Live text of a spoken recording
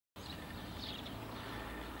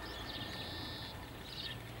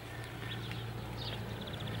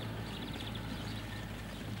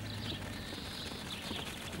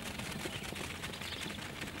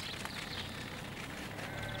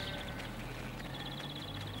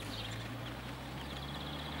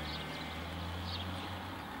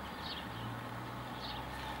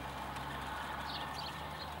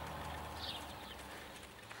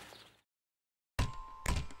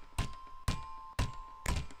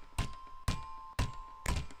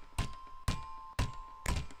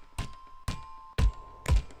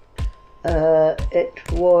It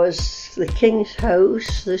was the King's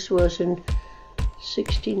House. This was in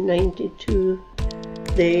 1692.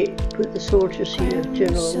 They put the soldiers here of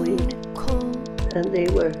General Weed, and they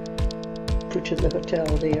were put in the hotel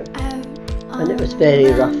there. And it was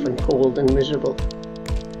very rough and cold and miserable.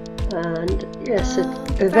 And yes, it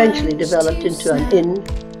eventually developed into an inn,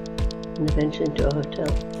 and eventually into a hotel.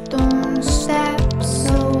 Don't step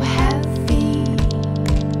so heavy,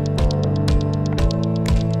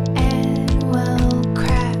 it will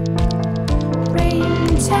crack,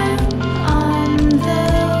 rain down on the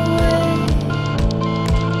wood,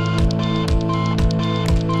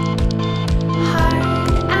 hard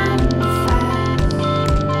and fast,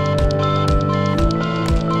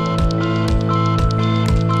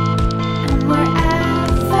 and wherever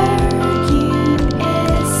you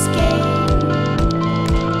escape,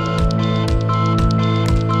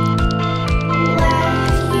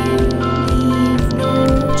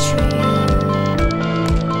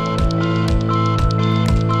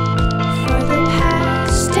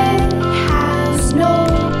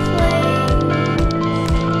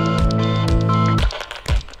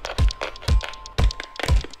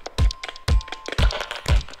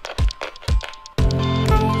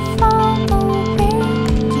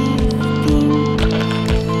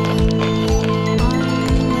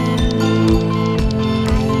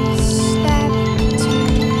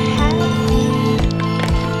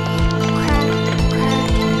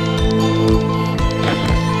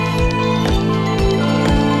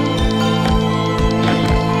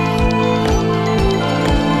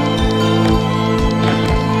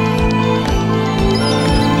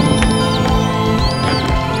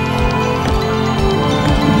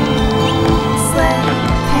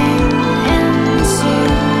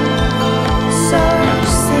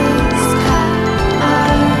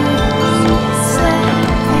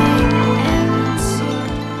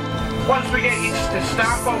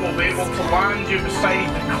 Staffa will be able to land you beside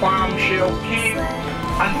the clamshell cave,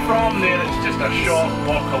 and from there it's just a short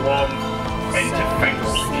walk along into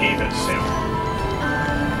Fingal's Cave itself.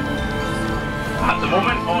 At the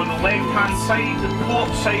moment, on the left hand side, the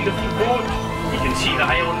port side of the boat, you can see the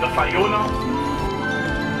island of Iona.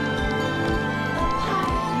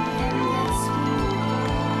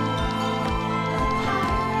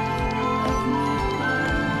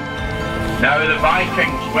 Now the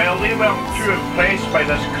Vikings, well, they weren't too impressed by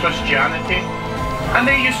this Christianity, and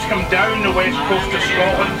they used to come down the west coast of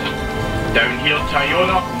Scotland, down here to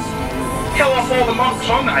Iona, kill off all the monks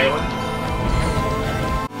on the island.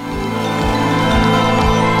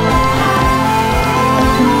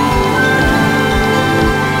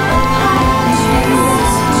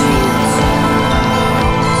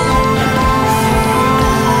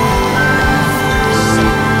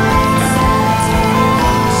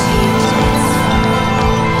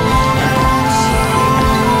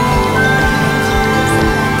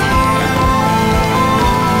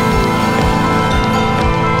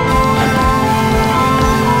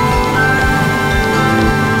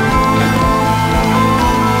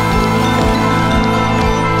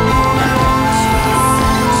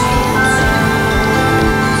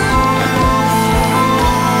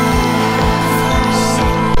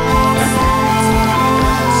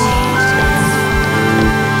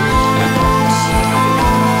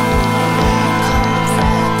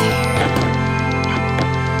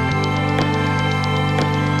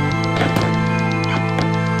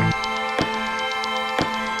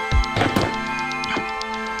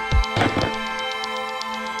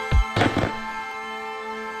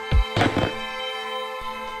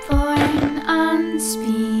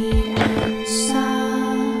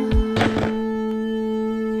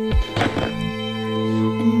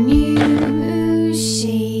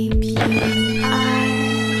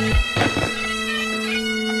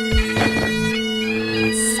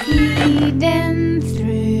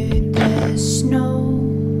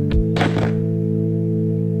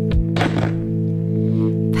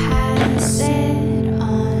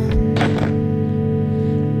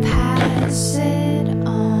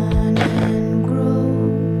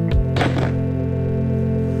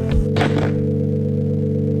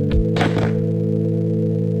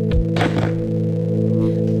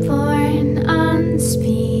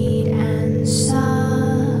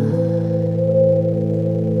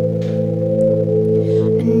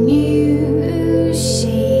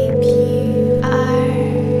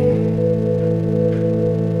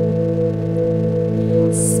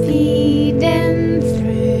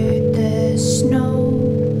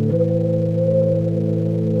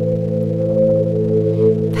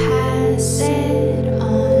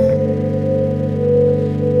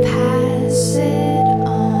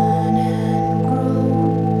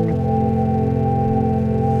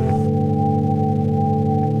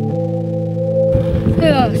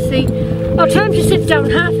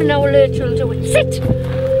 later will do it. Sit!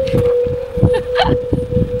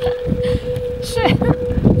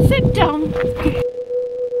 Sit down.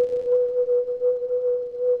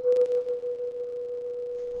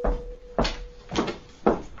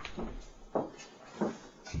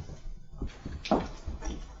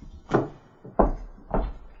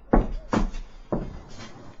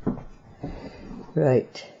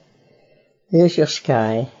 Right, there's your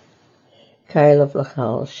Skye, Kyle of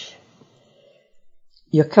Loch.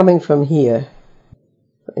 You're coming from here,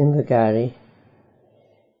 Invergary,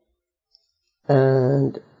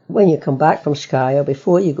 and when you come back from Skye, or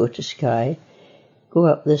before you go to Skye, go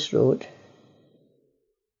up this road,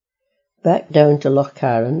 back down to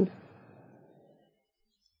Lochcarron,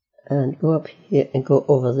 and go up here and go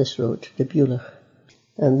over this road to Bulloch.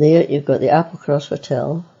 And there you've got the Applecross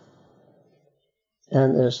Hotel,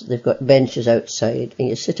 and they've got benches outside, and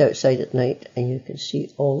you sit outside at night and you can see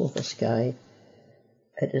all of the Skye.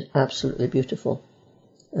 It is absolutely beautiful.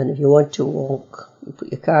 And if you want to walk, you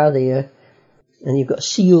put your car there, and you've got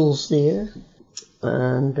seals there,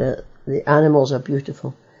 and the animals are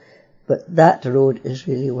beautiful. But that road is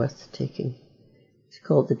really worth taking. It's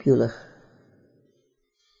called the Bulloch.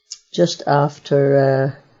 Just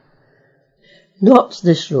after, not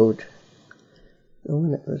this road, the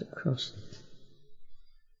one that goes across.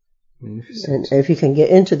 And if you can get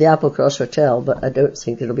into the Applecross Hotel, but I don't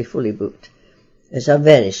think it'll be fully booked. It's a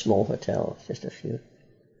very small hotel, just a few.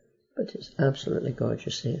 But it's absolutely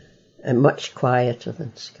gorgeous there. And much quieter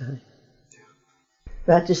than Skye.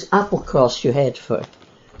 That is Applecross you head for,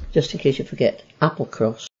 just in case you forget.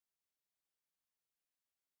 Applecross.